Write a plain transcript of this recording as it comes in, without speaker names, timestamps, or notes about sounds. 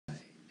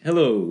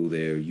Hello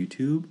there,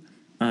 YouTube.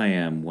 I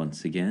am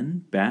once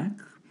again back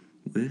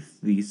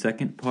with the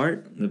second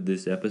part of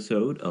this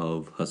episode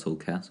of Hustle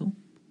Castle.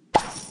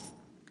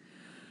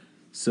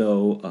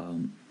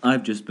 So,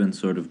 I've just been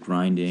sort of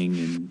grinding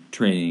and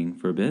training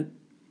for a bit.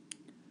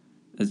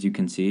 As you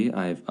can see,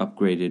 I've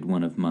upgraded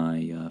one of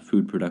my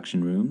food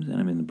production rooms, and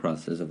I'm in the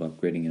process of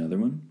upgrading another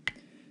one.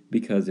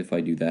 Because if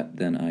I do that,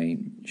 then I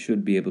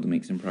should be able to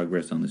make some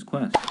progress on this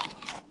quest.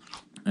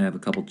 I have a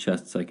couple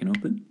chests I can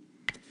open,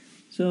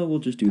 so we'll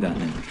just do that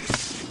now.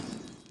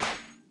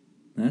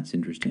 That's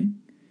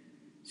interesting.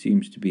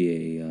 Seems to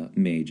be a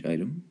mage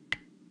item.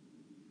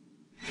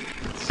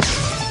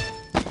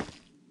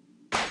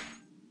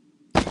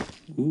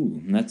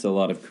 Ooh, that's a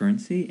lot of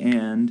currency,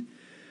 and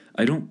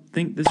I don't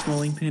think this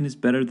rolling pin is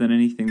better than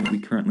anything that we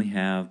currently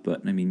have,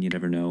 but, I mean, you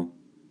never know.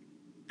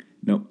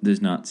 Nope,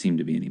 does not seem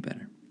to be any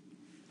better.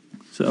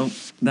 So,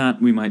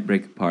 that we might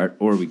break apart,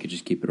 or we could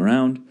just keep it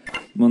around.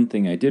 One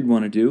thing I did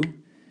want to do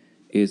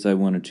is I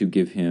wanted to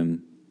give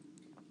him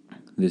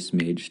this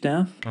mage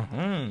staff.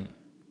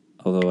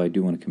 Although I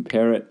do want to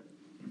compare it.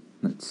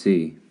 Let's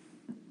see.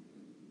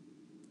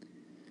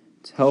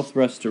 It's health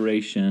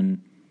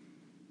restoration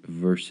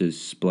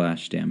versus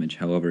splash damage.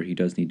 However, he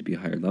does need to be a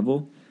higher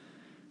level.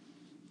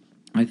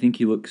 I think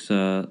he looks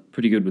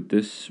pretty good with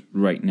this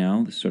right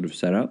now, this sort of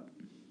setup.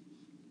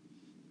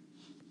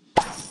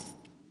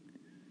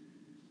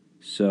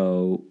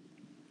 So,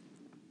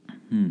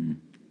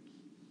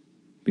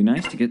 be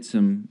nice to get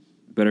some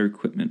better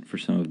equipment for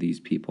some of these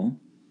people.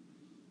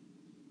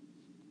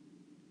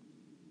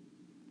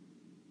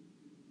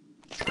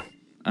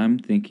 I'm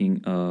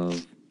thinking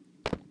of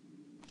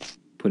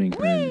putting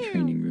her in the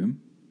training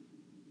room.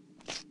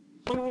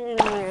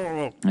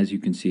 As you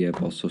can see,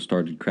 I've also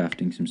started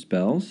crafting some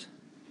spells.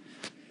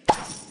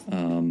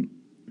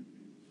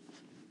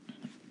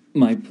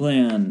 My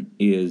plan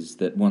is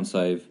that once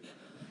I've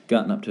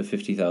gotten up to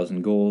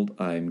 50,000 gold,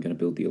 I'm going to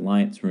build the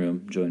alliance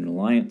room, join an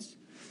alliance.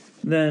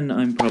 Then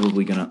I'm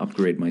probably going to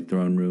upgrade my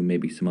throne room,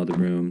 maybe some other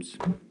rooms.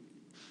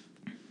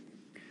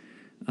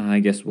 I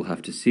guess we'll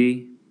have to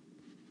see.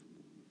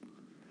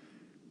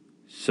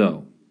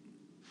 So,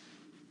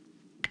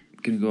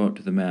 going to go out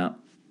to the map.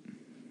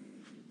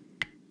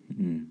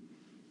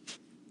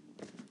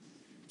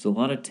 It's a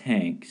lot of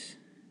tanks.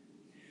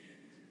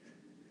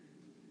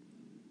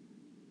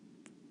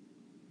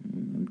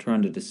 I'm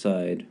trying to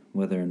decide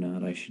whether or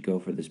not I should go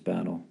for this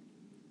battle.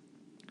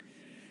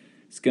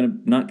 It's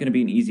not going to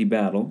be an easy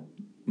battle,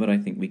 but I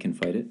think we can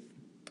fight it.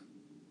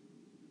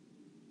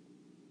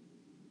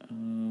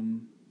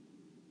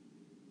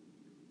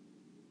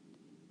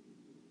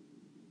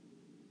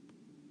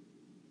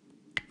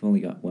 I've only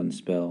got one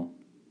spell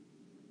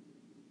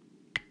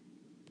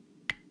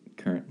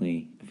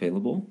currently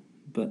available,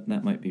 but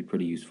that might be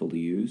pretty useful to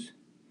use.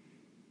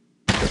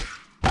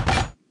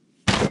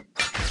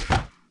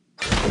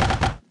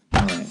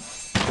 Alright.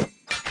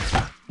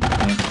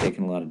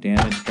 Taking a lot of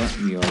damage, but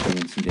we are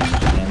doing some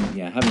damage again.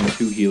 Yeah, having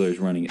two healers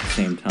running at the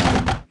same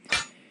time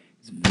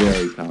is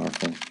very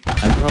powerful.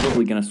 I'm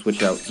probably going to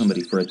switch out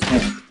somebody for a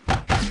tank,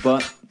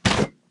 but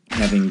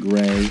having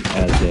Gray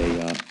as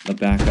a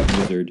backup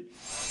wizard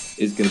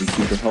is going to be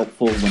super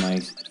helpful when I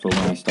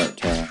start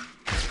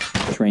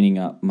training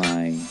up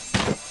my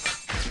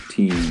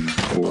team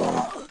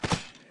for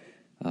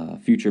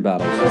future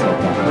battles, since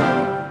I've got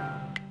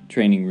my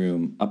training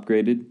room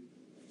upgraded.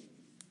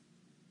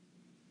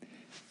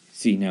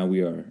 See, now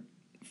we are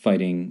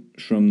fighting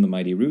Shroom the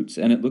Mighty Roots,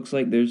 and it looks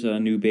like there's a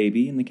new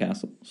baby in the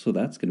castle, so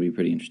that's going to be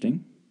pretty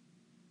interesting.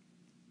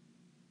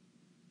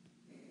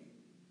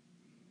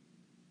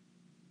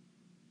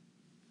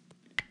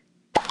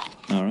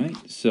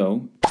 Alright,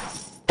 so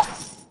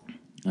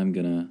I'm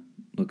going to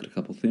look at a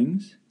couple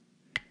things.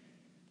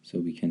 So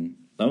we can...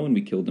 Oh, and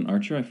we killed an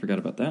archer. I forgot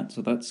about that.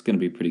 So that's going to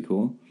be pretty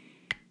cool.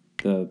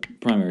 The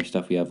primary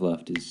stuff we have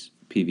left is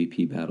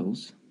PvP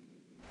battles.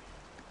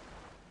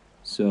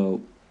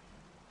 So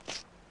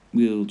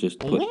we'll just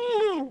put...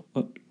 Oh,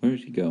 where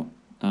did he go?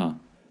 Ah.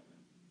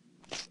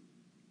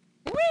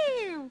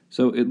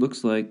 So it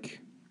looks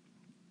like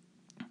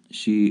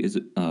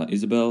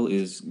Isabel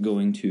is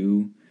going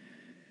to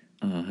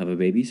have a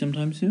baby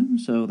sometime soon.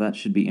 So that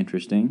should be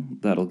interesting.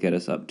 That'll get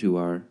us up to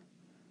our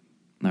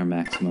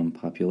maximum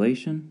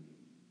population.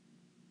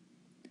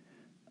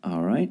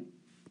 Alright,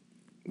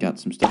 got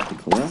some stuff to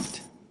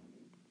collect.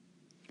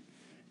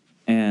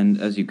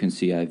 And as you can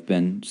see, I've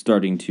been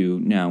starting to,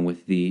 now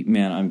with the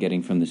mana I'm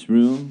getting from this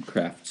room,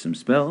 craft some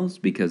spells,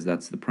 because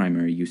that's the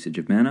primary usage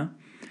of mana.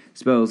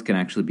 Spells can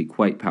actually be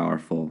quite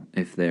powerful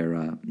if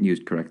they're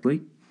used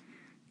correctly.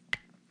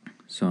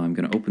 So I'm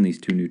going to open these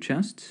two new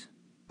chests.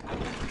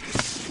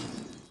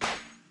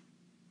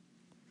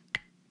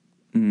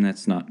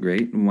 That's not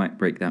great. We might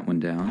break that one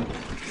down.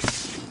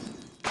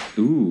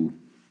 Ooh,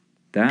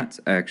 that's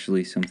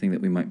actually something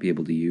that we might be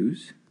able to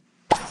use.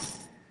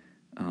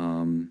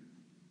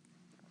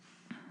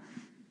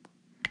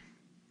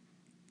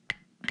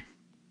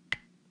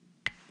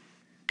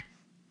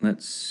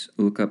 Let's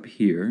look up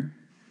here.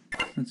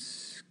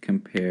 Let's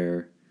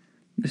compare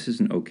This is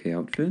an okay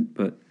outfit,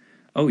 but...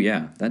 Oh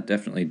yeah, that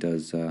definitely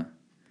does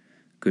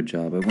good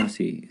job. I want to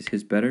see, is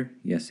his better?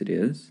 Yes, it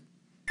is.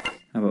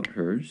 How about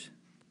hers?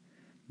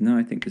 No,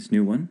 I think this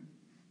new one.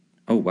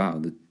 Oh wow,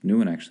 the new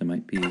one actually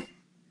might be...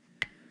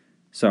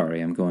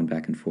 Sorry, I'm going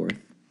back and forth.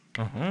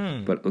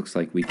 But it looks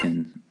like we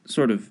can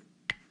sort of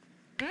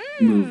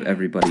move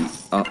everybody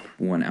up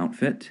one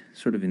outfit,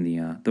 sort of in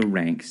the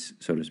ranks,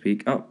 so to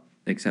speak. Oh,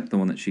 except the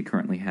one that she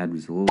currently had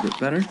was a little bit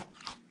better.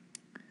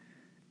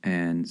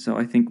 And so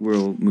I think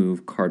we'll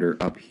move Carter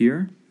up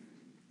here.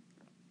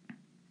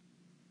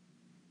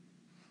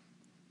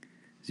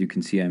 As you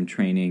can see, I'm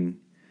training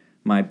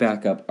my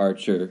backup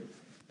archer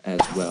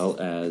as well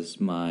as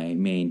my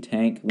main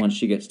tank. Once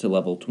she gets to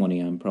level 20,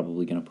 I'm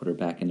probably going to put her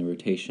back in the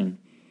rotation.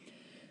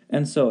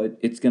 And so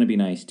it's going to be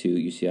nice too.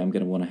 You see, I'm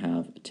going to want to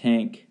have a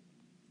tank,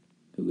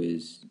 who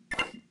is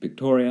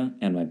Victoria,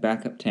 and my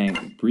backup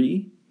tank,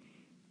 Bree.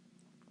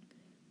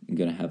 I'm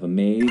going to have a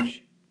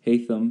mage,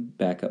 Hatham,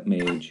 backup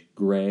mage,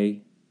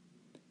 Gray,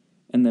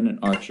 and then an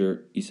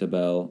archer,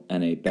 Isabel,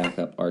 and a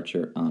backup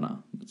archer,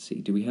 Anna. Let's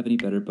see, do we have any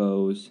better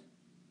bows?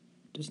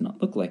 Does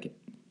not look like it.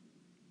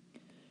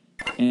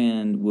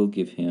 And we'll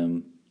give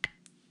him,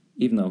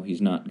 even though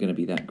he's not going to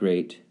be that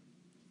great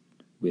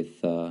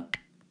with gold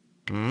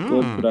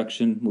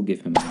production, we'll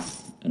give him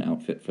an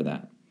outfit for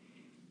that.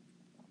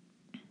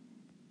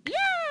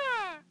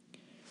 Yeah!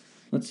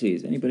 Let's see,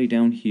 is anybody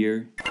down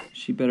here? Is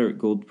she better at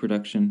gold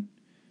production?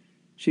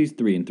 She's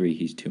 3 and 3,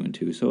 he's 2 and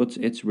 2, so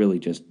it's really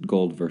just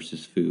gold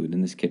versus food,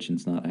 and this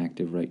kitchen's not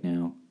active right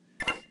now.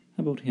 How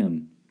about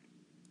him?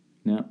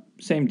 No,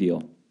 same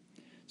deal.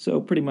 So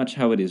pretty much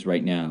how it is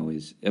right now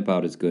is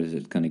about as good as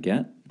it's going to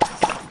get.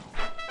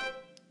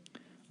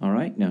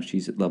 Alright, now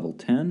she's at level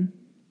 10.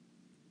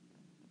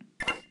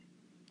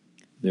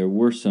 There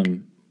were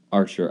some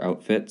archer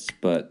outfits,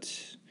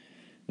 but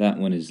that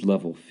one is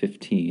level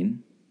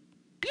 15.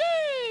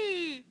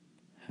 Yay!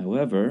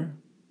 However,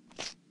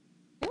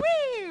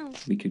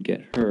 we could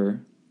get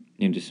her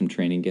into some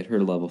training, get her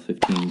to level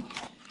 15,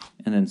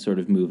 and then sort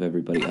of move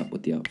everybody up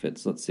with the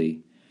outfits. Let's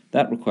see.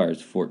 That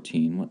requires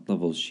 14. What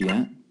level is she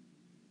at?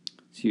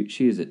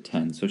 She is at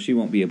 10, so she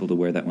won't be able to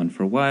wear that one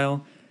for a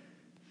while.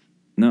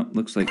 No,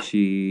 looks like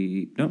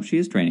she... Nope, she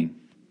is training.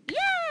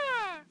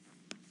 Yeah!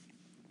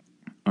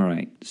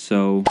 Alright,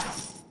 so...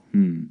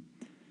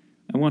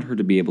 I want her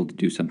to be able to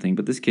do something,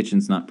 but this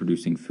kitchen's not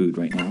producing food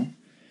right now.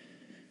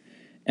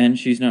 And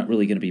she's not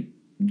really going to be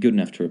good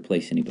enough to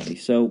replace anybody,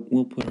 so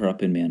we'll put her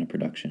up in mana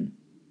production.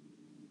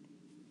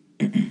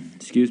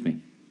 Excuse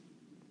me.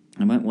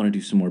 I might want to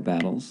do some more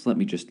battles. Let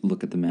me just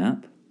look at the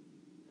map.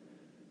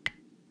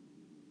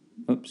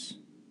 Oops.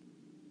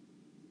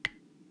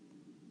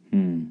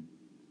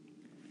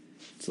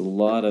 It's a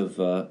lot of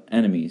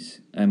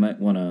enemies. I might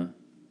want to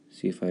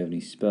see if I have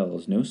any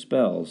spells. No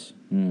spells.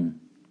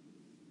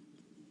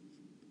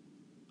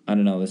 I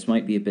don't know, this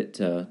might be a bit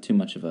too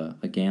much of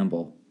a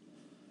gamble.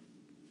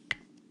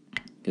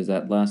 Because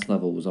that last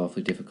level was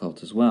awfully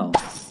difficult as well.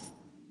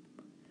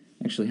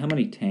 Actually, how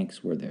many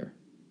tanks were there?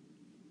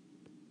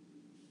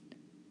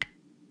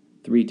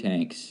 3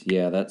 tanks.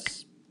 Yeah,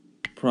 that's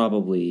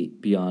probably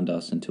beyond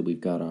us until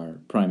we've got our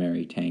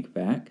primary tank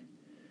back.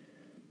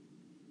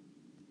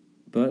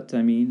 But,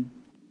 I mean,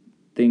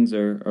 things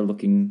are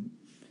looking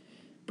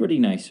pretty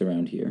nice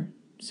around here.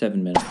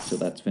 7 minutes, so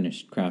that's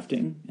finished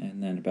crafting.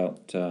 And then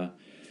about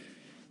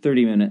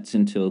 30 minutes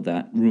until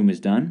that room is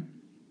done.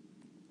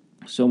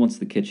 So once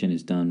the kitchen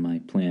is done, my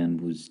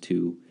plan was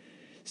to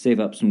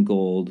save up some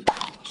gold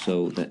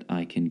so that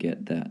I can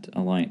get that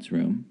alliance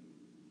room.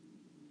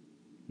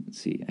 Let's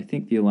see, I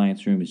think the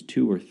alliance room is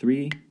 2 or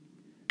 3.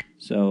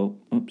 So,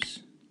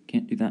 oops,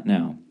 can't do that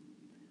now.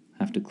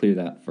 Have to clear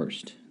that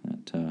first,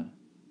 that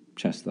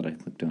chest that I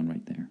clicked on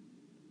right there.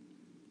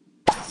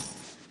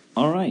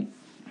 Alright,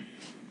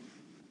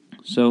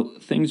 so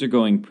things are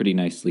going pretty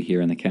nicely here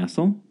in the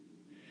castle.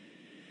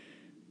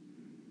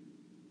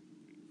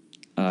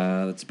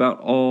 That's about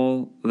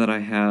all that I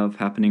have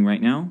happening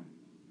right now.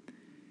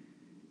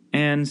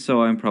 And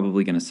so I'm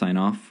probably going to sign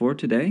off for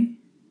today.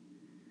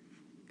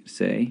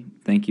 Say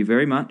thank you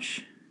very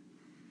much.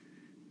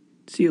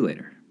 See you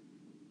later.